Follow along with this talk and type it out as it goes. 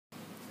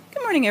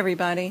morning,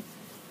 everybody.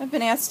 I've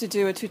been asked to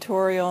do a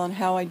tutorial on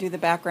how I do the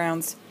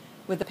backgrounds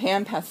with the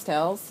pan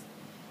pastels.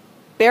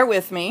 Bear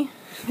with me.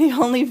 The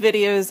only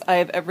videos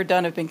I've ever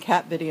done have been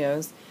cat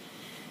videos.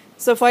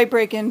 So if I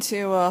break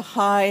into a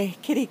high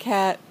kitty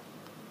cat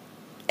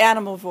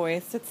animal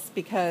voice, it's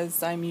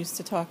because I'm used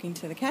to talking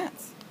to the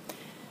cats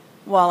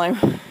while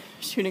I'm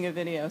shooting a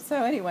video.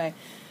 So anyway,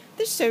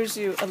 this shows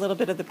you a little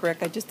bit of the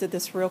brick. I just did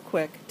this real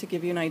quick to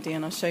give you an idea,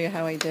 and I'll show you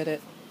how I did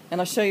it. And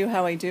I'll show you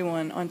how I do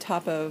one on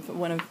top of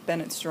one of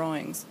Bennett's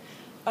drawings.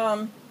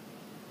 To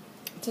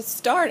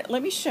start,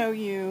 let me show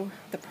you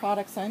the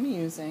products I'm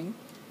using.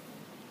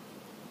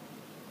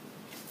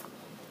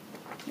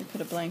 Let me put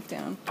a blank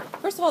down.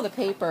 First of all, the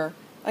paper.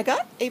 I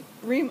got a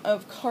ream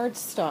of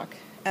cardstock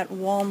at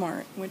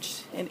Walmart,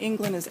 which in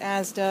England is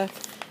Asda,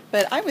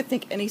 but I would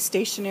think any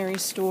stationery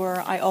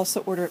store. I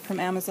also order it from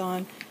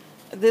Amazon.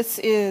 This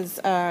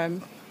is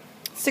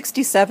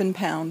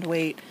 67-pound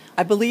weight.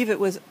 I believe it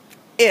was,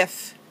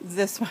 if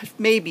this much,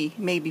 maybe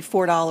 $4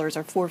 or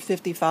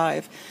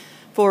 $4.55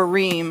 for a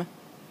ream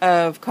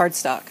of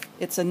cardstock.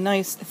 It's a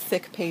nice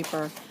thick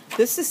paper.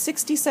 This is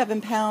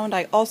 67-pound.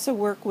 I also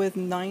work with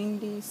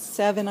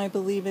 97, I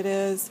believe it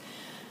is.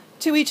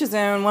 To each his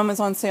own. One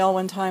was on sale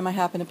one time. I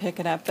happened to pick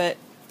it up, but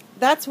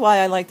that's why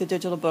I like the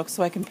digital book,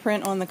 so I can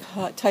print on the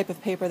type of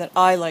paper that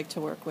I like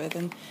to work with.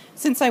 And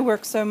since I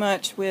work so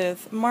much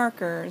with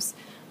markers,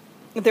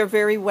 they're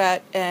very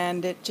wet,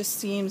 and it just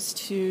seems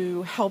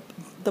to help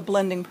the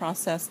blending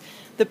process.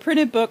 The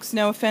printed books,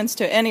 no offense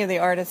to any of the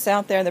artists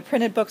out there, the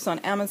printed books on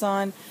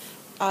Amazon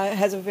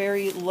has a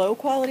very low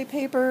quality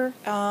paper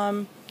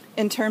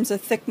in terms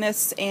of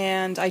thickness,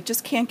 and I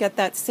just can't get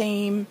that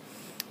same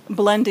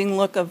blending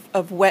look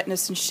of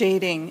wetness and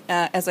shading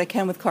as I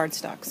can with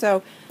cardstock.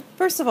 So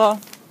first of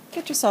all,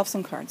 get yourself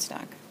some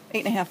cardstock,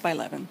 8.5 by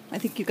 11. I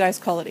think you guys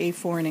call it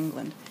A4 in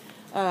England.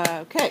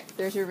 Okay,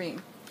 there's your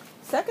ream.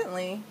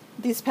 Secondly,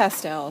 these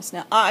pastels.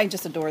 Now, I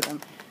just adore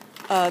them.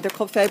 They're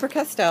called Faber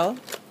Castell.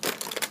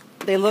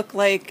 They look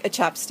like a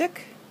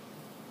chapstick.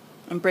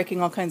 I'm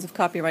breaking all kinds of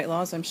copyright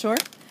laws, I'm sure.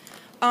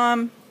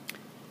 They're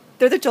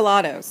the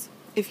gelatos.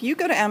 If you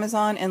go to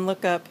Amazon and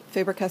look up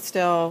Faber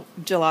Castell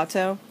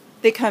Gelato,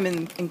 they come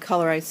in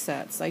colorized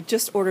sets. I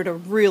just ordered a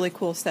really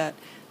cool set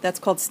that's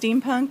called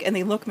Steampunk, and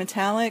they look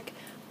metallic.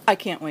 I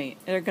can't wait.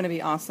 They're going to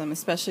be awesome,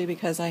 especially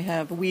because I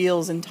have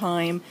wheels and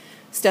time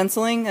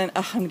stenciling, and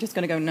I'm just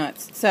going to go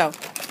nuts. So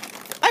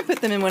I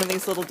put them in one of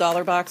these little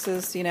dollar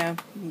boxes, you know,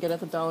 you can get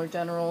at the Dollar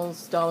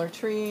General's, Dollar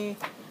Tree.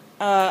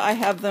 I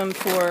have them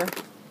for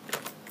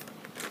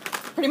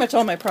pretty much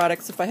all my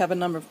products if I have a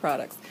number of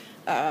products.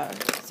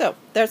 So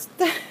there's,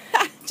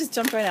 just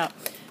jumped right out.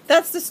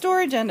 That's the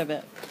storage end of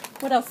it.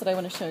 What else did I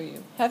want to show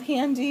you? Have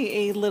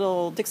handy a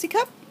little Dixie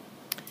cup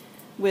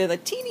with a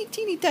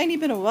teeny tiny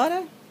bit of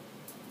water.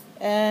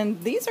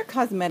 And these are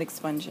cosmetic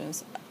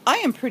sponges. I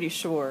am pretty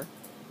sure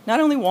not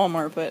only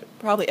Walmart, but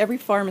probably every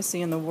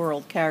pharmacy in the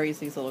world carries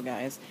these little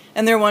guys.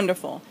 And they're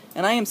wonderful.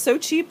 And I am so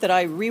cheap that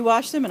I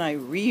rewash them and I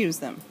reuse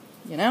them.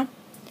 You know?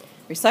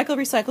 Recycle,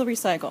 recycle,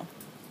 recycle.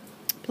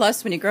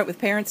 Plus, when you grow up with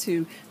parents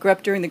who grew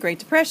up during the Great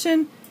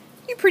Depression,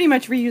 you pretty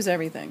much reuse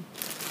everything.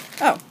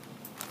 Oh,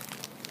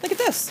 look at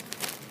this.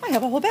 I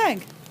have a whole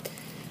bag.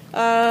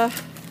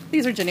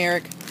 These are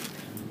generic.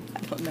 I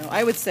don't know.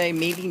 I would say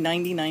maybe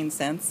 99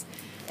 cents.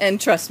 And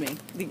trust me,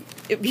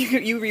 if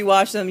you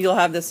rewash them, you'll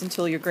have this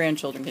until your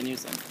grandchildren can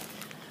use them.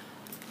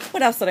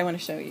 What else did I want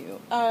to show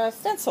you?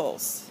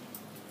 Stencils.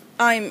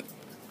 I'm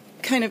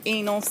kind of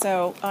anal,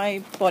 so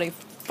I bought a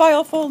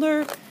file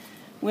folder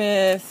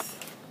with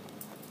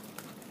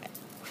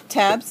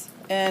tabs,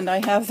 and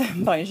I have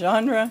them by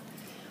genre,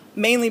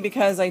 mainly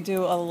because I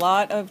do a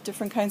lot of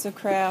different kinds of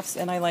crafts,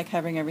 and I like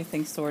having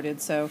everything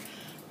sorted. So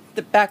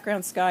the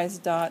background skies,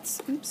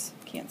 dots, oops,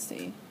 can't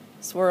see,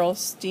 swirl,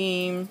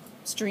 steam,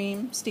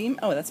 steam.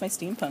 Oh, that's my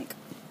steampunk.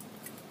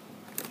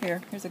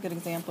 Here's a good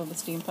example of the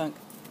steampunk.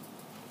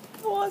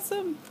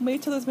 Awesome.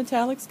 Wait till those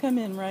metallics come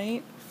in,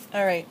 right?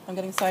 All right, I'm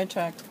getting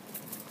sidetracked.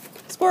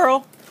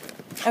 Squirrel.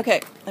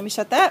 Okay, let me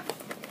shut that.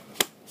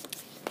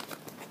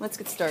 Let's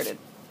get started.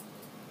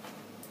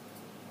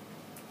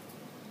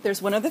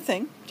 There's one other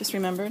thing, just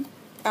remembered.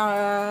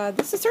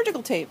 This is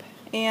surgical tape.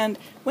 And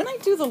when I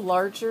do the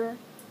larger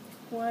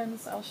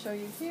ones, I'll show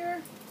you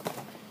here.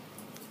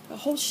 The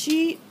whole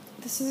sheet.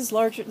 This is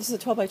larger. This is a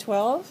 12 by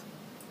 12,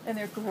 and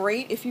they're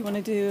great if you want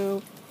to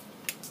do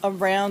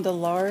around a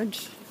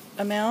large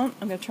amount.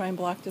 I'm going to try and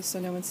block this so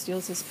no one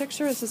steals this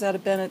picture. This is out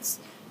of Bennett's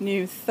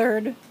new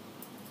third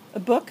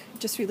book,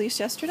 just released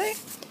yesterday.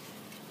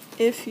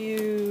 If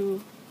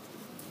you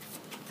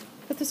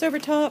put this over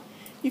top,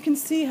 you can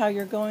see how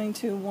you're going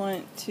to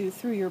want to,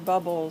 through your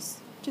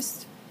bubbles,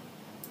 just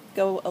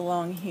go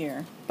along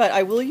here. But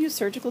I will use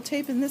surgical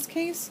tape in this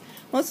case,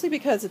 mostly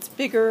because it's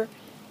bigger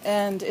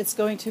and it's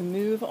going to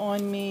move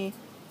on me,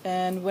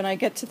 and when I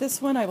get to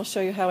this one I will show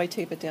you how I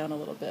tape it down a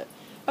little bit.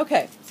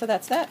 Okay, so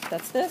that's that.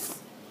 That's this.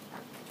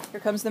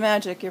 Here comes the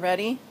magic. You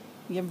ready?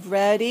 You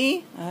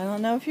ready? I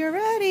don't know if you're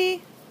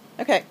ready.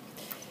 Okay,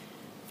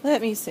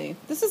 let me see.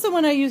 This is the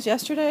one I used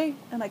yesterday,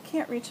 and I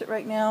can't reach it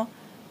right now.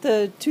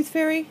 the Tooth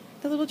Fairy,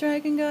 the little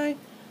dragon guy.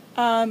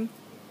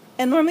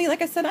 And normally,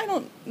 like I said, I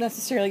don't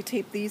necessarily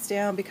tape these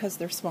down because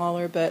they're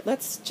smaller, but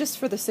let's just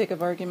for the sake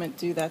of argument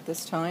do that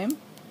this time.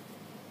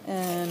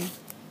 And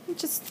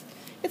it's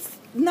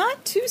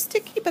not too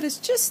sticky, but it's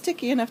just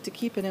sticky enough to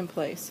keep it in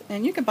place.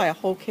 And you can buy a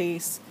whole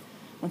case.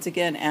 Once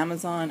again,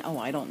 Amazon, oh,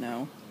 I don't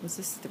know. Was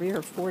this $3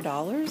 or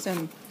 $4?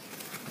 And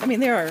I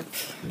mean, there are,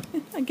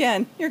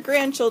 again, your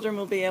grandchildren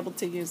will be able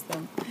to use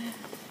them.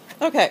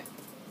 Okay,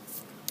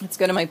 let's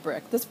go to my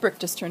brick. This brick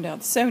just turned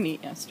out so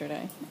neat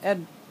yesterday.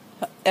 Ed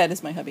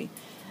is my hubby.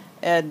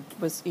 Ed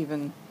was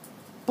even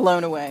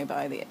blown away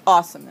by the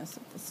awesomeness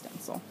of the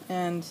stencil.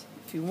 And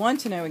if you want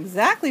to know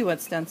exactly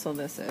what stencil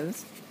this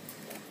is,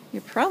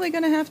 you're probably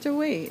going to have to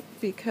wait,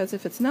 because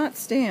if it's not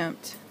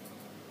stamped,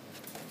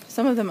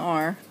 some of them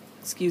are.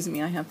 Excuse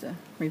me, I have to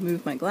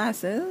remove my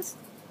glasses.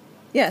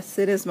 Yes,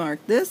 it is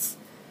marked. This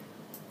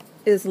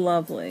is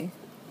lovely.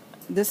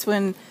 This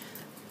one,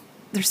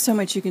 there's so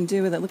much you can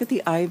do with it. Look at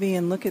the ivy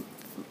and look at,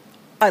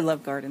 I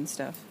love garden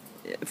stuff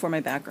for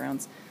my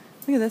backgrounds.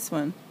 Look at this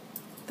one.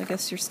 I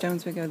guess your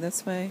stones would go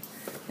this way.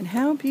 And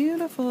how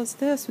beautiful is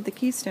this with the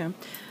keystone?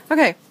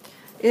 Okay,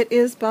 it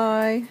is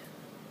by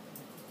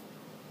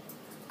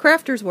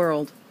Crafters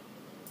World.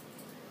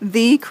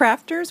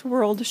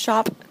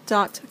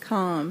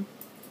 TheCraftersWorldShop.com.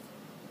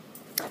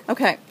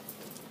 Okay.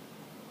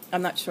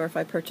 I'm not sure if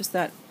I purchased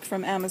that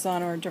from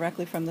Amazon or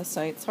directly from the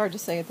site. It's hard to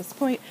say at this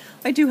point.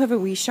 I do have a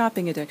wee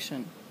shopping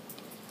addiction.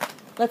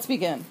 Let's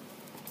begin.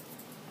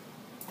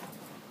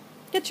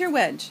 Get your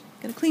wedge.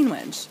 Get a clean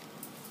wedge.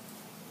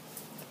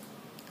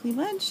 Clean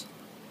wedge.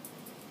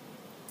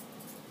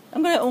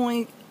 I'm going to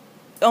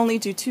only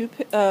do two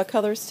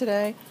colors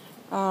today.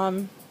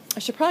 I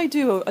should probably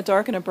do a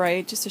dark and a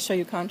bright just to show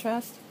you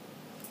contrast.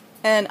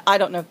 And I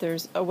don't know if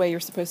there's a way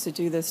you're supposed to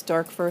do this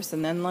dark first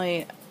and then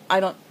light. I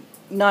don't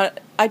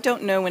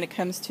know when it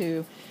comes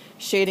to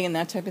shading and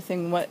that type of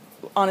thing what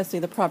honestly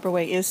the proper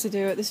way is to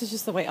do it. This is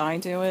just the way I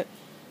do it.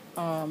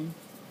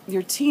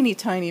 Your teeny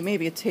tiny,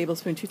 maybe a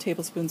tablespoon, 2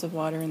 tablespoons of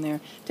water in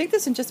there. Take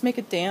this and just make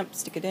it damp,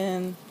 stick it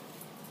in,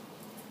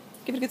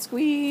 give it a good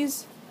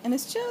squeeze, and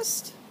it's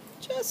just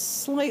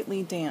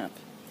slightly damp.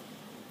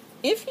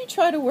 If you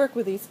try to work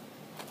with these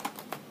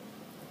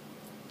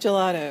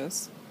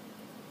gelatos,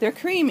 they're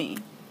creamy,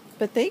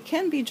 but they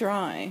can be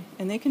dry,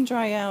 and they can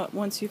dry out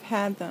once you've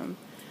had them.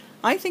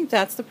 I think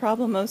that's the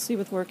problem mostly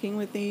with working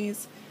with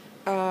these.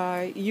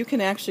 You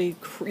can actually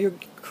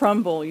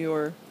crumble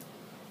your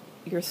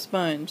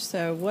sponge.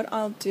 So what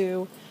I'll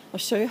do, I'll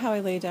show you how I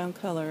lay down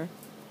color.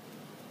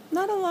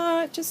 Not a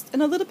lot, just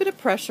and a little bit of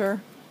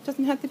pressure.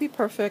 Doesn't have to be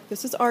perfect.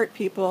 This is art,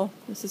 people.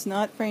 This is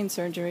not brain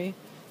surgery.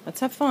 Let's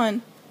have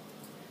fun.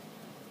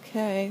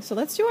 Okay, so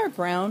let's do our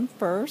brown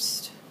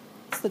first.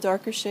 It's the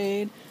darker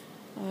shade.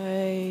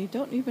 I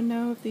don't even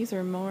know if these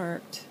are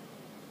marked.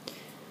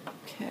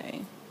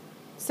 Okay,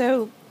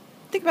 so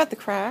think about the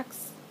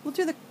cracks.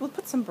 We'll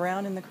put some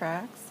brown in the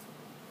cracks.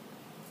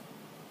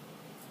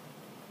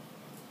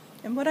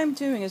 And what I'm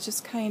doing is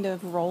just kind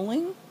of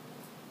rolling.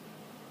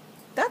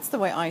 That's the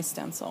way I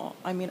stencil.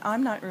 I mean,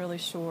 I'm not really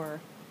sure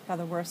how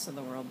the rest of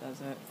the world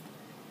does it.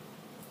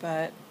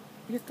 But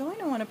you're going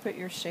to want to put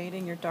your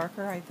shading, your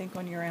darker, I think,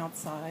 on your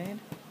outside.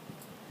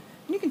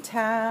 And you can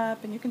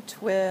tap, and you can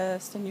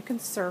twist, and you can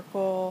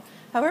circle.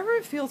 However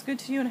it feels good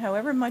to you, and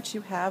however much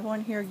you have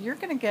on here, you're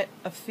going to get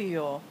a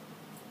feel.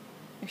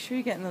 Make sure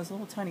you're getting those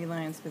little tiny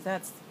lines,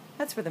 because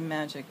that's where the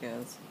magic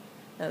is.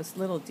 Those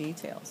little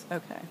details.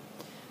 Okay.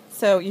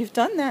 So you've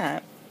done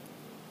that.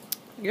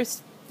 Your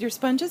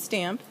sponge is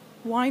damp.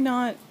 Why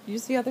not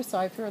use the other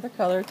side for other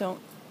color? Don't,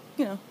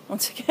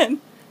 once again,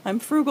 I'm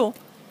frugal.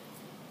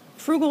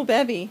 Frugal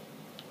bevy.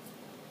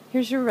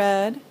 Here's your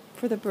red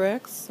for the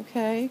bricks,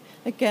 okay?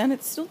 Again,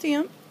 it's still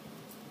damp.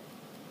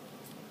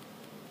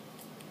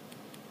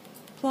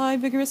 Apply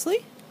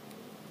vigorously.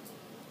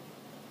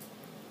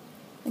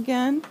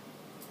 Again,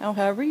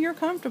 however you're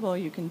comfortable,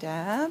 you can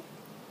dab.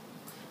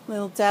 A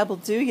little dab will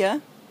do ya.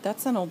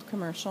 That's an old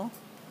commercial.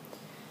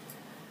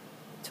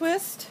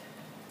 Twist.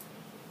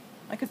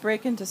 I could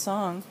break into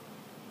song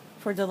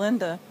for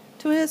Delinda.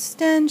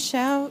 Twist and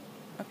shout.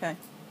 Okay.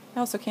 I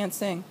also can't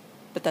sing,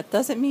 but that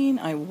doesn't mean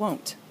I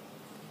won't.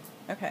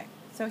 Okay.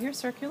 So here's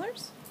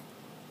circulars.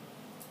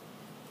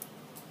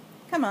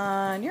 Come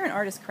on, you're an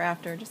artist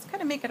crafter. Just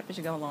kind of make it up as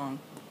you go along.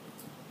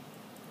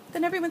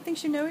 Then everyone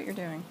thinks you know what you're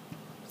doing.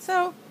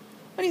 So,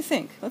 what do you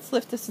think? Let's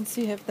lift this and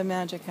see if the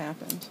magic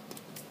happened.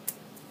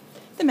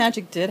 The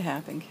magic did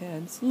happen,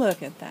 kids.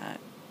 Look at that.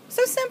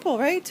 So simple,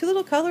 right? 2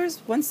 little colors,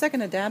 1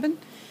 second of dabbing.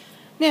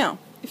 Now,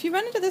 if you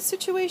run into this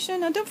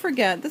situation, now don't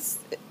forget,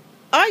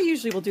 I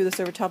usually will do this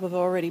over top of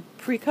already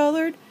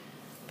pre-colored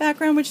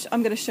background, which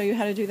I'm going to show you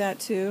how to do that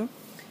too.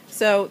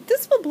 So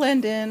this will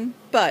blend in,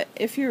 but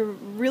if you're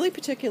really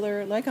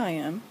particular, like I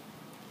am,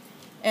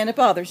 and it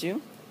bothers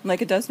you, like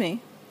it does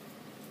me,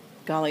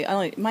 golly,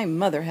 my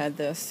mother had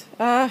this.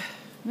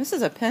 This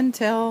is a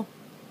Pentel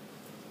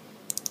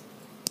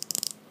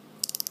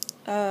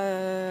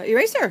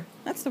eraser.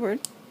 That's the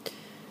word.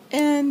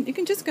 And you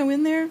can just go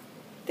in there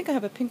think I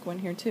have a pink one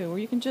here too, where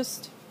you can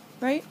just,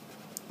 right?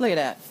 Look at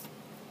that.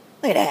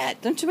 Look at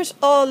that. Don't you wish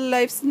all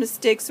life's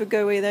mistakes would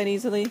go away that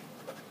easily?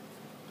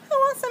 How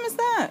awesome is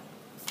that?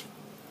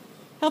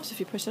 Helps if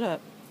you push it up.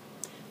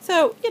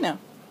 So, you know,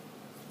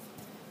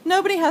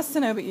 nobody has to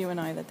know but you and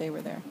I that they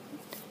were there.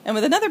 And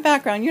with another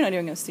background, you're not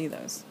even going to see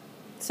those.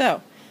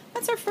 So,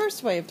 that's our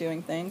first way of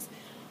doing things.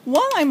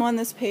 While I'm on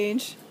this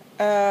page,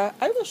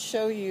 I will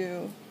show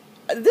you.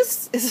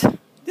 This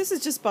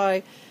is just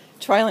by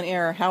trial and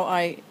error how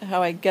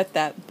I get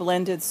that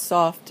blended,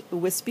 soft,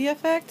 wispy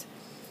effect.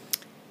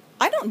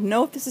 I don't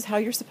know if this is how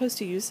you're supposed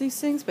to use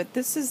these things, but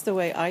this is the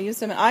way I use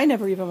them. I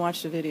never even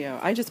watched a video.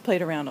 I just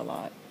played around a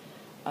lot.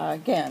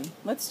 Again,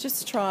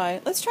 let's try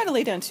to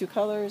lay down two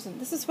colors,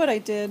 and this is what I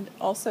did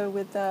also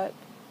with that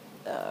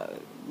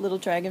little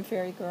dragon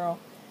fairy girl.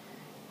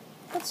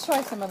 Let's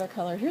try some other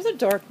color. Here's a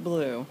dark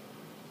blue.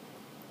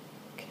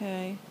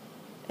 Okay,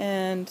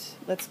 and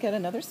let's get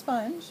another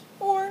sponge,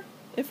 or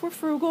if we're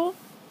frugal,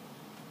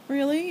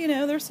 really, you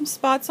know, there's some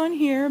spots on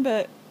here,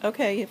 but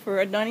okay,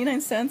 for 99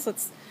 cents,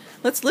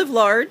 let's live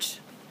large.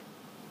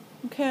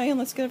 Okay, and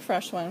let's get a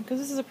fresh one, because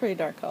this is a pretty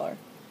dark color.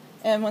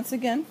 And once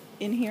again,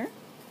 in here,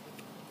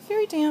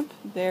 very damp,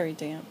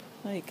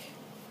 like,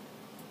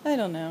 I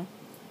don't know,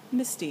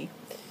 misty.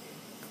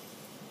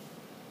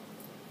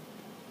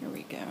 Here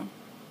we go.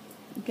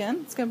 Again,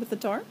 let's go with the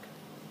dark.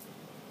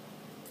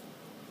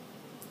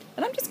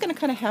 And I'm just going to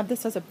kind of have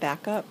this as a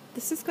backup.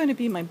 This is going to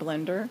be my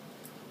blender,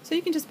 so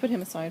you can just put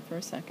him aside for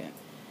a second.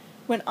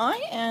 When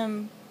I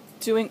am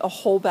doing a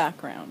whole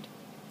background,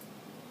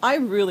 I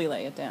really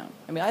lay it down.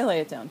 I mean, I lay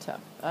it down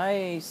tough.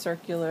 I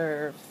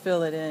circular,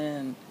 fill it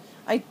in.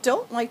 I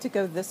don't like to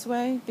go this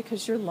way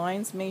because your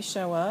lines may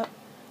show up.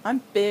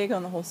 I'm big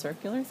on the whole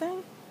circular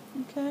thing.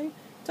 Okay?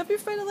 Don't be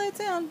afraid to lay it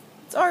down.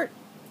 It's art.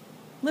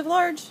 Live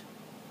large.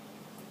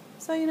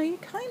 So, you know, you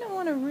kind of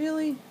want to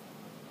really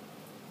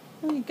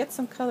get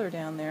some color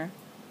down there.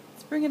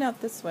 Let's bring it out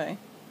this way.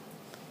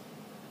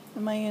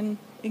 Am I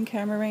in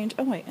camera range?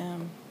 Oh, I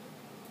am.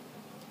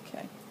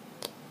 Okay.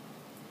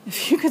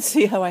 If you could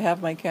see how I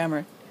have my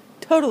camera.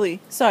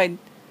 Totally side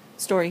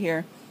story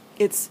here.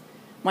 It's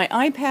my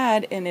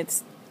iPad, and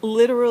it's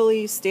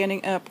literally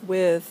standing up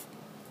with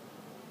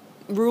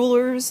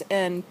rulers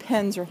and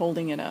pens are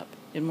holding it up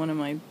in one of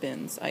my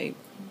bins. I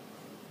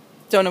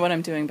don't know what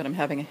I'm doing, but I'm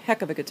having a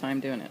heck of a good time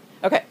doing it.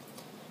 Okay,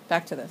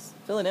 back to this.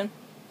 Fill it in.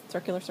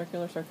 Circular,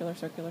 circular, circular,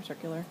 circular,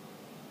 circular.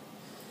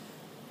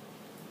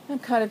 I'm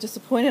kind of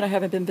disappointed I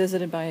haven't been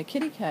visited by a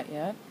kitty cat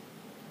yet,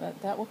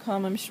 but that will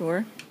come, I'm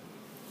sure.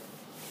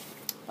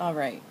 All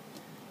right.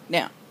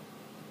 Now,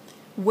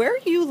 where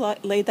you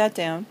laid that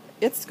down,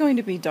 it's going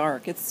to be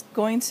dark. It's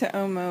going to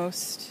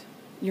almost,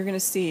 you're going to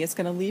see, it's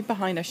going to leave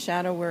behind a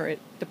shadow where it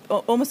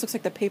almost looks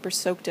like the paper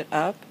soaked it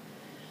up.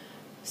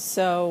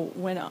 So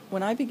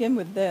when I begin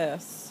with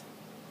this,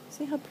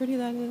 see how pretty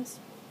that is?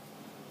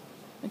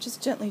 I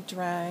just gently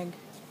drag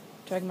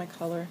my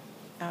color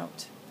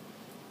out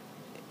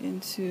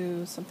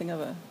into something of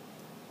a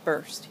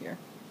burst here.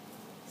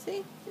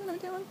 See what I'm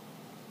doing?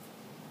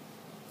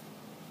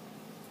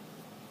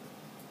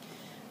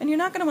 And you're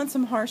not going to want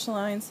some harsh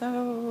lines,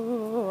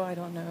 so I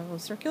don't know,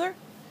 circular.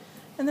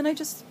 And then I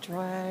just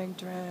drag,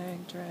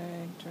 drag,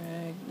 drag,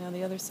 drag. Now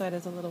the other side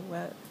is a little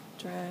wet.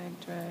 Drag,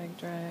 drag,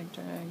 drag,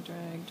 drag,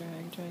 drag,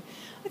 drag, drag.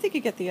 I think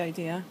you get the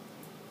idea.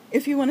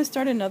 If you want to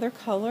start another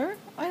color,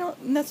 I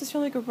don't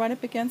necessarily go right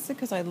up against it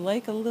because I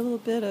like a little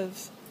bit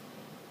of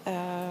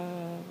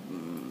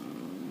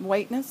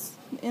whiteness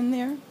in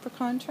there for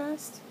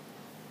contrast.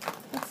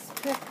 Let's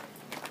pick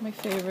my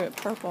favorite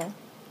purple.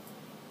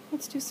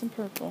 Let's do some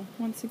purple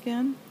once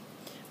again.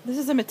 This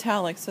is a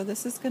metallic, so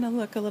this is going to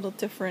look a little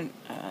different,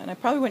 and I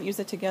probably wouldn't use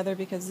it together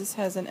because this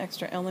has an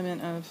extra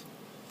element of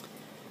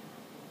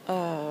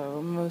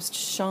almost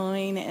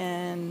shine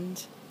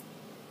and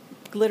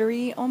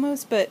glittery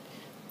almost, but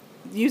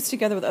used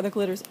together with other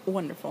glitters,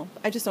 wonderful.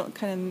 I just don't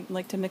kind of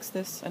like to mix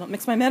this. I don't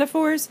mix my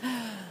metaphors.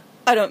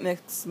 I don't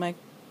mix my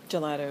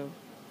gelato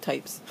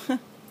types.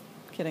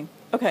 Kidding.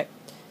 Okay,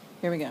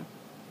 here we go.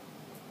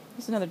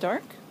 Here's another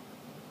dark.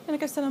 And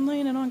like I said, I'm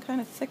laying it on kind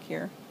of thick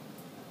here.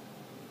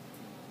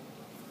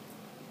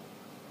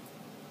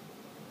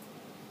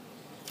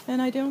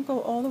 And I don't go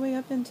all the way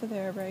up into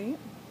there, right?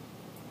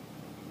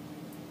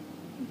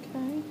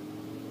 Okay.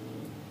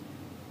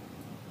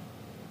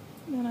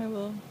 Then I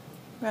will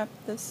wrap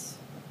this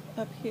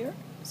up here.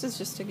 This is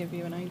just to give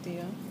you an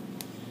idea.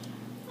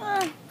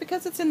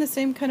 Because it's in the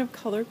same kind of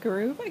color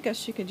groove, I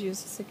guess you could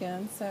use this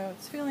again. So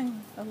it's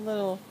feeling a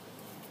little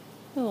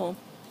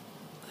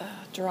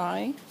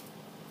dry.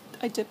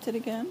 I dipped it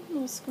again, a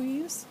little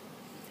squeeze.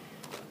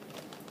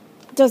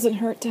 Doesn't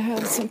hurt to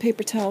have some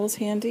paper towels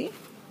handy,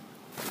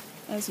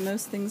 as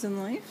most things in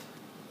life.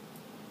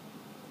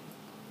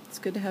 It's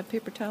good to have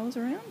paper towels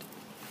around.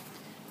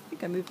 I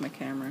think I moved my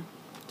camera.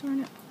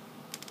 Darn it.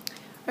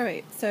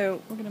 Alright,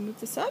 so we're going to move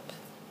this up.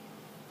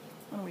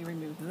 Why don't we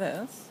remove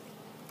this?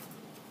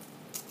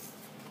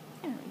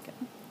 There we go.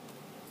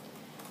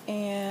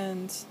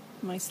 And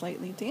my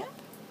slightly damp.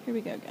 Here we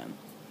go again.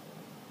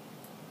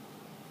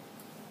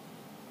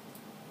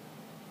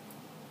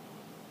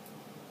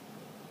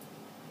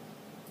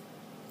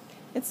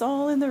 It's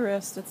all in the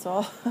wrist. It's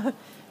all,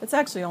 it's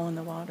actually all in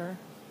the water.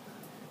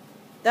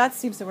 That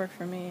seems to work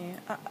for me.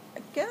 I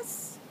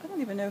guess, I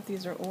don't even know if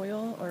these are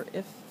oil or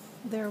if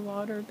they're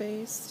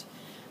water-based.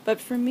 But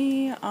for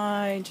me,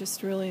 I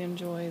just really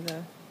enjoy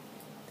the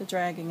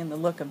dragging and the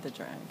look of the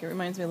drag. It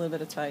reminds me a little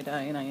bit of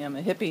tie-dye, and I am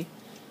a hippie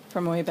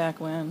from way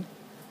back when.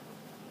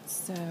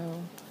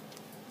 So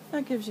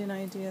that gives you an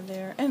idea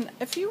there. And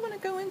if you want to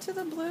go into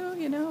the blue,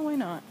 you know, why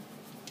not?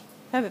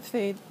 Have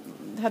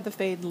the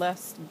fade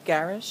less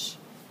garish.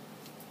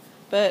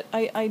 But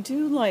I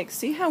do like,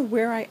 see how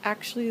where I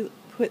actually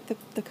put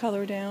the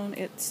color down,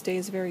 it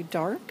stays very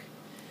dark.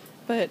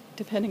 But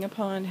depending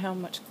upon how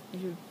much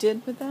you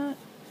did with that,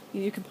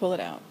 you can pull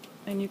it out.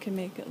 And you can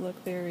make it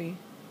look very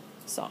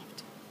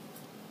soft.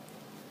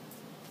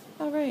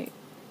 Alright,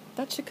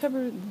 that should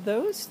cover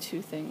those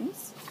two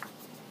things.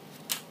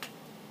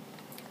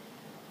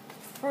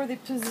 For the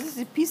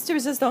piece de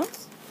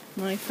resistance,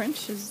 my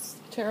French is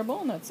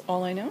terrible, and that's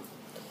all I know.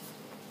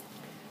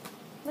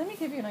 Let me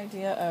give you an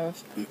idea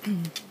of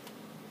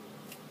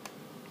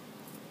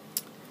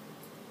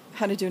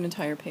how to do an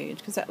entire page,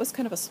 because that was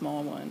kind of a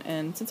small one.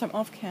 And since I'm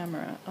off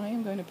camera, I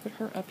am going to put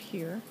her up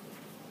here.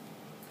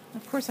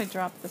 Of course, I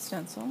dropped the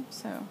stencil,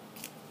 so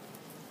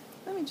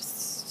let me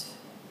just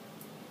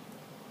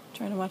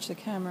try to watch the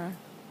camera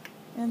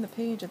and the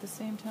page at the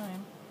same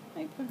time.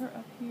 I put her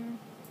up here.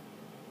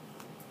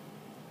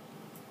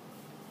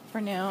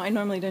 For now, I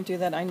normally don't do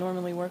that. I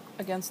normally work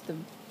against the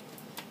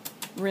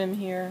rim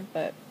here,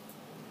 but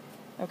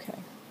okay.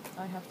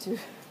 I have to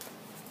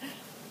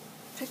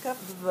pick up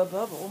the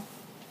bubble.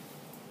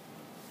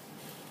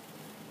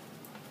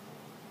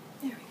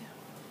 There we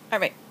go.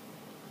 Alright.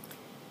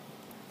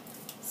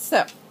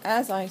 So,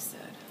 as I said,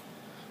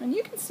 and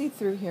you can see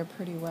through here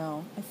pretty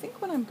well, I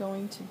think what I'm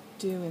going to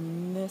do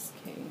in this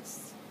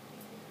case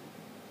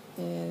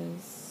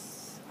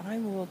is I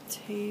will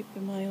tape,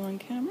 am I on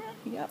camera?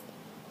 Yep.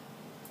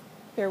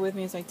 Bear with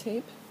me as I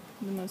tape,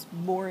 the most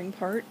boring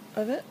part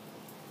of it.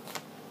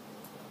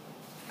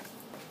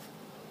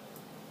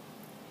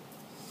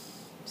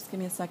 Just give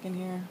me a second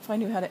here. If I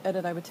knew how to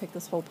edit, I would take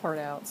this whole part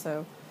out,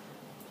 so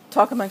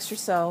talk amongst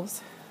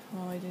yourselves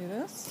while I do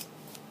this.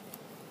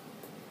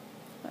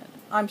 But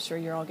I'm sure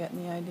you're all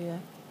getting the idea.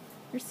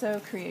 You're so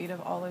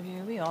creative, all of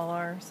you. We all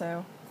are,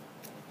 so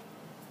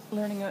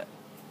learning it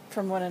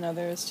from one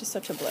another is just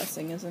such a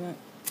blessing, isn't it?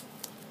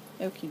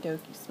 Okie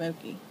dokie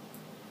smoky.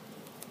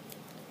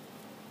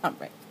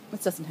 Alright,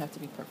 it doesn't have to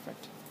be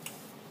perfect.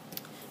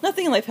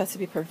 Nothing in life has to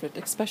be perfect,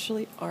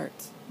 especially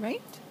art,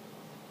 right?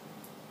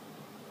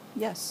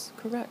 Yes,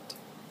 correct.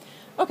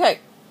 Okay,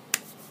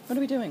 what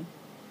are we doing?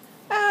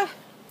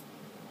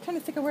 Trying to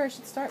think of where I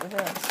should start with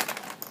this.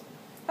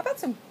 How about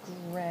some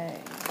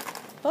gray?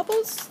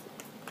 Bubbles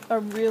are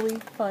really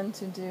fun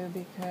to do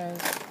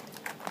because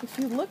if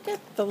you look at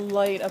the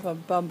light of a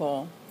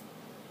bubble,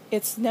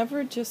 it's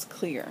never just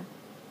clear.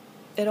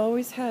 It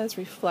always has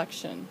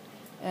reflection.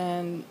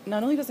 And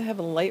not only does it have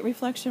a light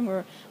reflection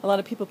where a lot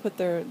of people put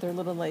their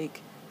little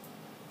like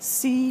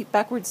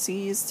backward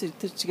C's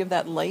to give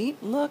that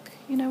light look,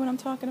 you know what I'm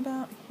talking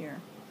about? Here.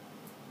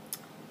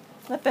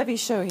 Let Bevy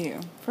show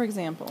you. For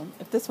example,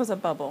 if this was a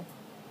bubble,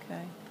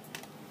 okay,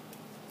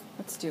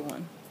 let's do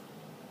one.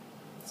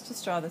 Let's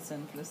just draw this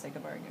in for the sake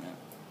of argument.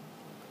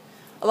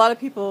 A lot of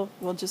people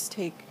will just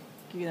take,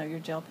 you know, your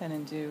gel pen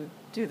and do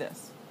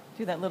this.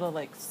 Do that little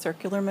like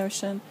circular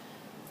motion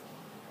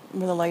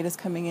where the light is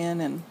coming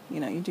in, and you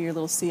know, you do your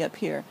little C up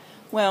here.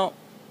 Well,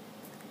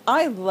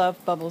 I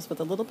love bubbles with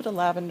a little bit of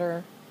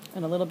lavender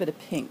and a little bit of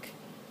pink,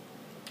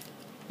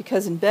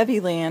 because in Bevy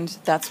land,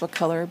 that's what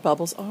color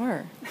bubbles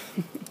are.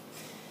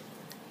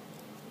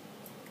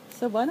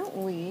 So why don't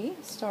we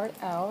start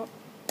out,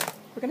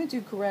 we're going to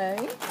do gray,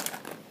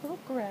 a little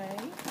gray.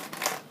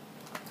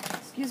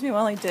 Excuse me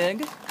while I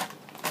dig. A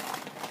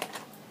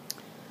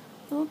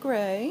little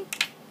gray,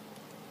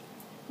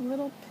 a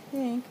little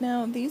pink.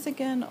 Now these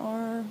again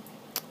are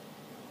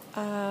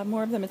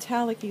more of the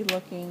metallic-y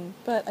looking,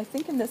 but I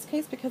think in this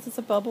case, because it's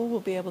a bubble, we'll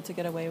be able to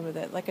get away with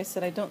it. Like I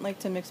said, I don't like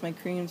to mix my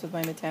creams with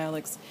my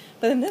metallics,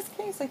 but in this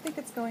case I think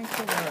it's going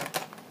to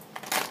work.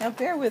 Now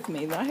bear with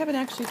me, I haven't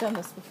actually done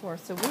this before,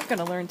 so we're going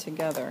to learn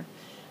together.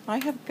 I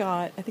have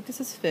got, I think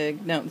this is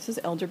fig, no, this is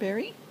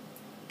elderberry.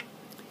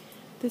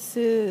 This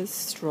is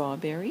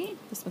strawberry,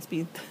 this must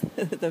be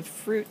the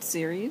fruit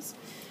series.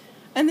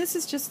 And this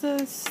is just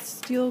a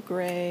steel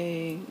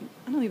gray.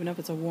 I don't even know if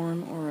it's a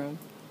warm or a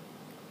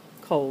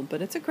cold,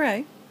 but it's a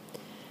gray.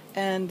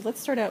 And let's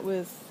start out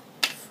with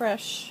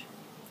fresh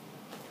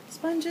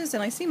sponges.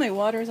 And I see my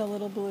water is a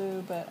little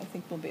blue, but I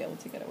think we'll be able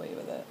to get away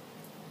with it.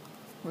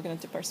 We're going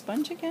to dip our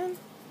sponge again,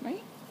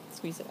 right?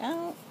 Squeeze it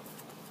out.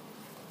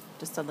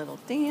 Just a little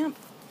damp.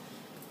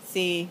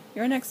 See,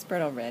 you're an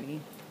expert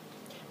already.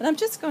 And I'm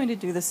just going to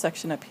do this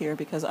section up here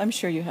because I'm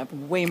sure you have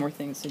way more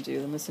things to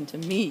do than listen to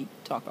me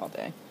talk all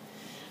day.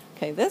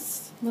 Okay,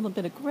 this little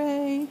bit of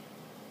gray.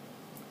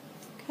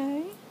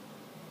 Okay.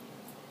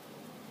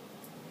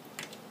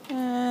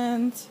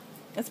 And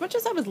as much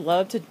as I would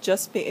love to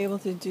just be able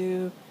to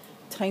do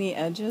tiny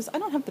edges, I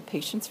don't have the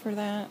patience for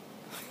that.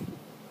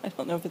 I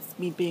don't know if it's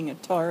me being a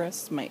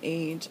Taurus, my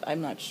age,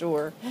 I'm not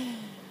sure.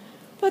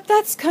 But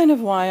that's kind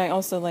of why I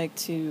also like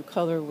to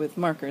color with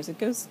markers. It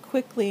goes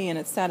quickly and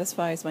it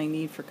satisfies my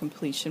need for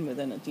completion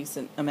within a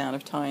decent amount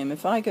of time.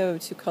 If I go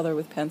to color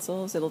with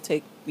pencils, it'll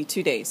take me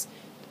 2 days,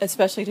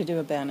 especially to do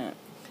a Bennett.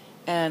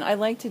 And I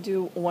like to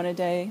do one a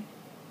day,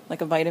 like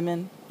a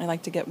vitamin. I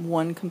like to get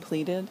one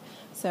completed.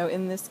 So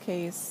in this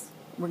case,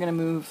 we're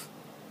going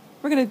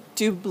to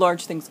do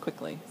large things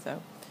quickly.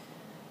 So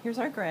here's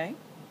our gray.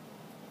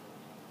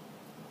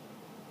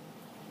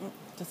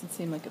 Doesn't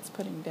seem like it's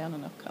putting down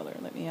enough color.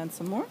 Let me add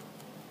some more.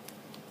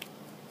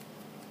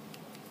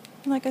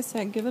 And like I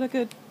said, give it a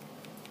good,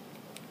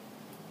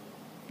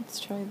 let's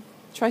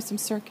try some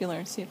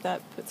circular, see if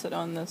that puts it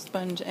on the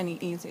sponge any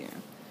easier.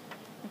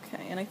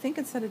 Okay, and I think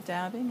instead of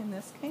dabbing in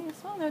this case,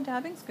 well, no,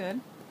 dabbing's good.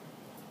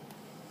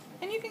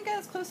 And you can get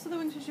as close to the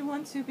wings as you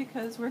want to,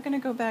 because we're going to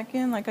go back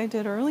in like I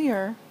did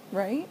earlier,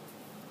 right?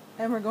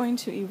 And we're going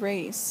to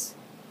erase,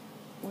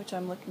 which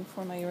I'm looking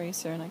for my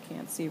eraser and I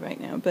can't see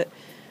right now, but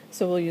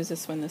so we'll use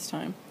this one this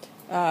time.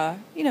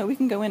 You know, we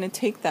can go in and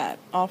take that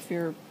off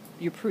your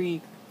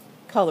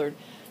pre-colored.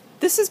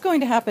 This is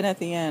going to happen at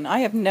the end. I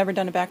have never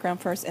done a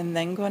background first and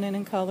then gone in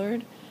and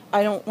colored.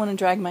 I don't want to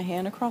drag my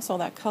hand across all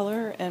that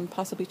color and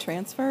possibly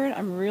transfer it.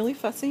 I'm really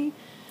fussy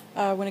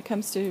when it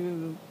comes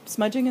to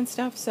smudging and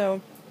stuff,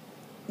 so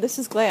this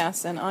is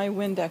glass and I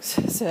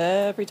Windex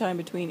every time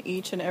between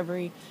each and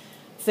every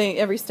thing,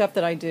 every step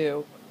that I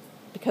do,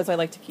 because I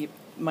like to keep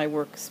my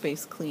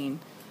workspace clean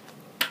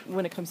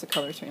when it comes to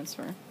color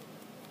transfer.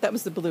 That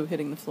was the blue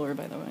hitting the floor,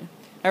 by the way.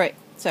 Alright,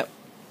 so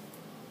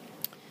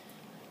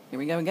here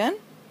we go again.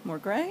 More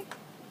gray.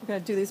 We're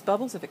going to do these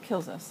bubbles if it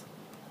kills us.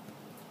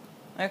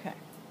 Okay,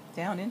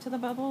 down into the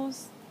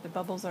bubbles. The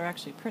bubbles are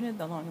actually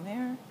printed along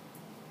there.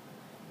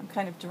 I'm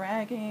kind of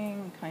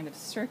dragging, kind of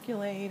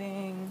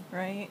circulating,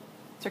 right?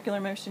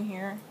 Circular motion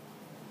here.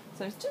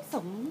 So there's just a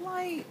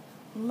light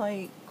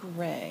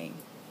gray.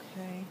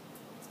 Okay,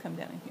 let's come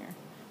down in here.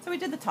 So we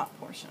did the top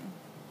portion.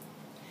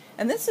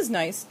 And this is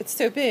nice. It's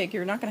so big,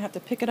 you're not going to have to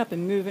pick it up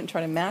and move it and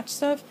try to match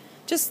stuff.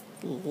 Just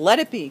let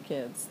it be,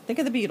 kids. Think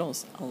of the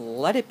Beatles.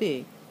 Let it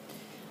be.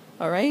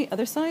 Alright,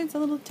 other side's a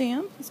little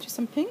damp. Let's do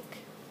some pink.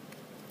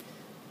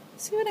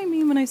 See what I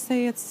mean when I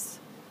say it's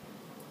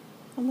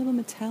a little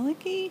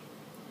metallic-y?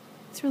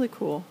 It's really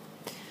cool.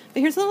 But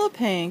here's a little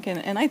pink,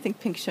 and I think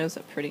pink shows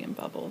up pretty in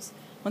bubbles.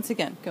 Once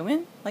again, go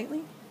in,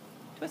 lightly,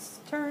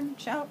 twist, turn,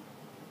 shout,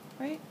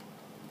 right?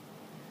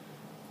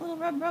 A little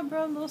rub, rub,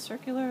 rub, little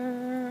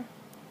circular.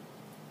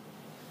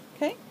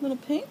 Okay, little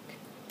pink.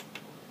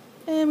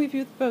 And we've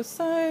used both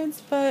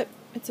sides, but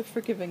it's a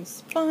forgiving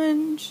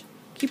sponge.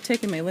 Keep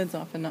taking my lids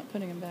off and not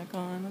putting them back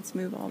on. Let's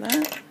move all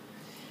that.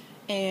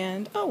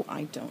 And, oh,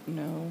 I don't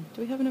know.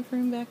 Do we have enough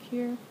room back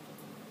here?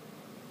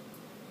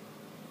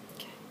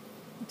 Okay.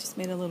 I just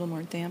made it a little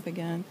more damp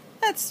again.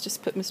 Let's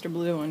just put Mr.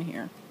 Blue on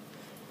here.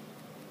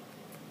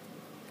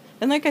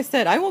 And like I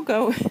said, I will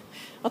go,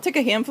 I'll take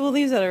a handful of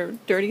these that are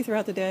dirty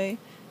throughout the day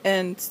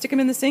and stick them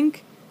in the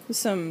sink with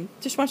some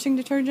dishwashing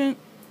detergent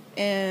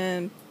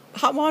and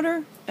hot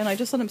water, and I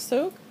just let them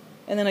soak,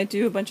 and then I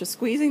do a bunch of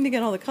squeezing to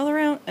get all the color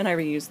out, and I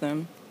reuse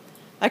them.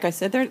 Like I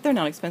said, they're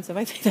not expensive.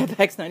 I think that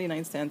bag's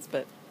 99 cents,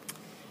 but,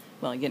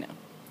 well, you know,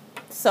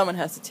 someone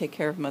has to take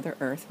care of Mother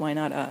Earth. Why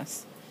not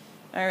us?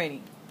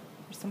 Alrighty,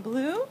 here's some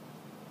blue.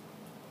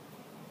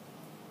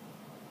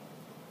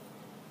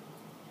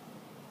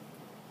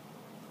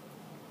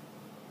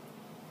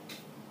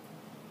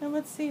 And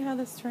let's see how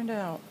this turned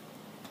out.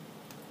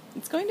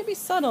 It's going to be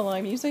subtle.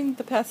 I'm using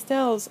the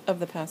pastels of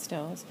the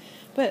pastels,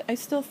 but I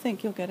still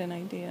think you'll get an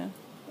idea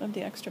of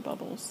the extra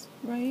bubbles,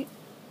 right?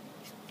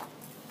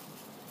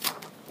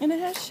 And it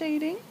has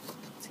shading.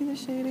 See the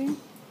shading?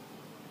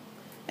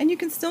 And you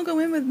can still go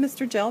in with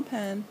Mr. Gel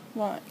Pen.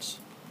 Watch.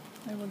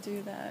 I will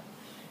do that.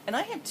 And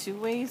I have two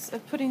ways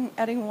of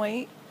adding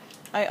white.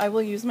 I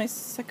will use my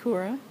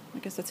Sakura. I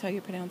guess that's how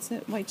you pronounce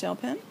it. White gel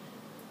pen.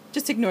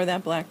 Just ignore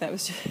that black. That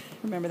was just,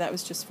 remember, that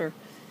was just for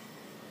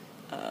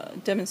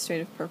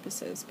demonstrative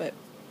purposes, but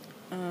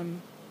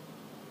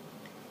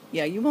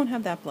yeah, you won't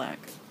have that black.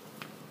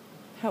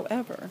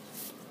 However,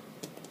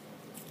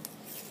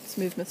 let's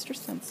move Mr.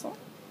 Stencil.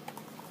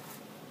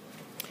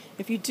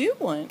 If you do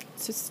want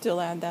to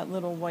still add that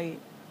little white,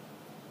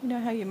 you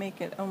know how you make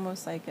it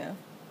almost like a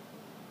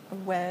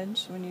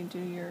wedge when you do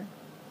your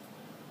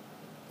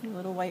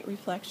little white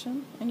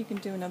reflection, and you can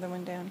do another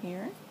one down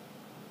here.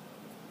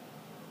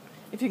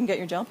 If you can get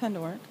your gel pen to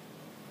work,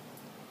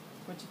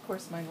 which of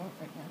course mine won't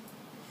right now.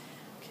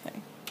 Okay.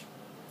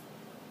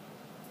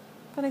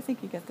 But I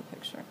think you get the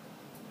picture.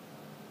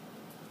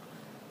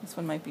 This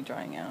one might be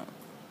drying out.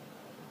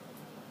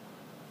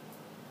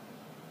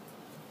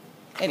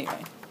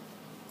 Anyway,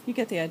 you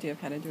get the idea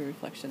of how to do a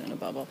reflection in a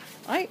bubble.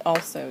 I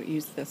also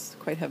use this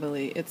quite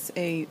heavily. It's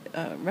a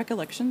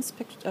Recollections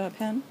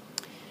pen,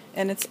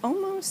 and it's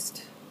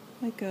almost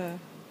like a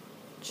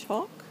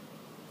chalk.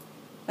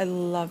 I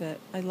love it.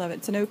 I love it.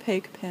 It's an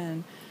opaque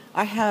pen.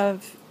 I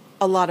have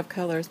a lot of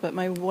colors, but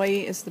my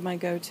white is my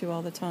go-to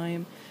all the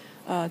time.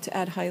 to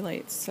add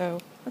highlights. So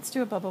let's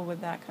do a bubble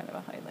with that kind of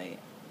a highlight.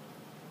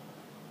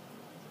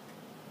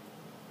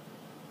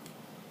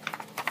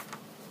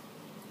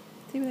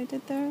 See what I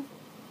did there?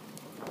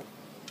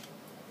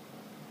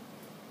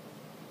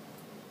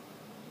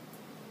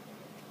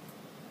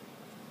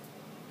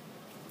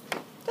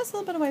 Just a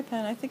little bit of white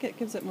pen. I think it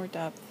gives it more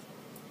depth.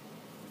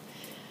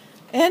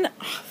 And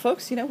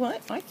folks, you know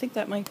what? I think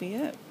that might be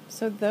it.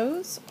 So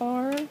those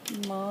are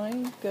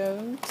my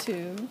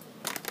go-to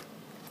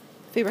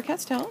Faber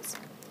Castells.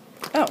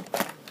 Oh,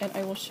 and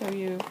I will show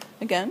you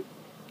again,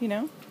 you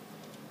know,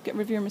 get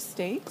rid of your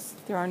mistakes.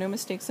 There are no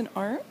mistakes in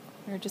art.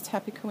 They're just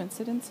happy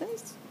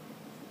coincidences.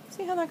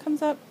 See how that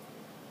comes up?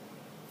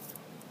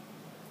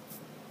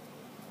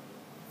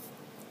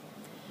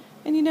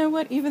 And you know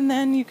what? Even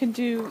then, you could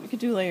do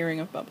layering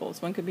of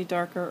bubbles. One could be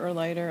darker or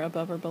lighter,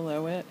 above or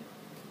below it.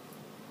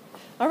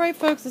 All right,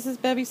 folks. This is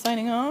Bevy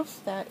signing off.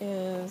 That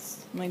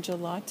is my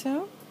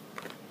gelato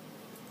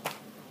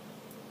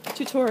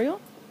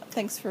tutorial.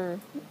 Thanks for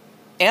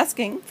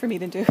asking for me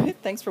to do it.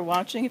 Thanks for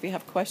watching. If you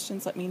have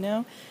questions, let me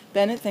know.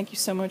 Bennett, thank you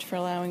so much for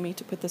allowing me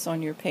to put this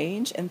on your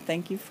page, and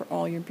thank you for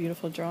all your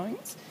beautiful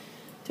drawings.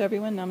 To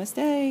everyone,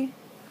 namaste.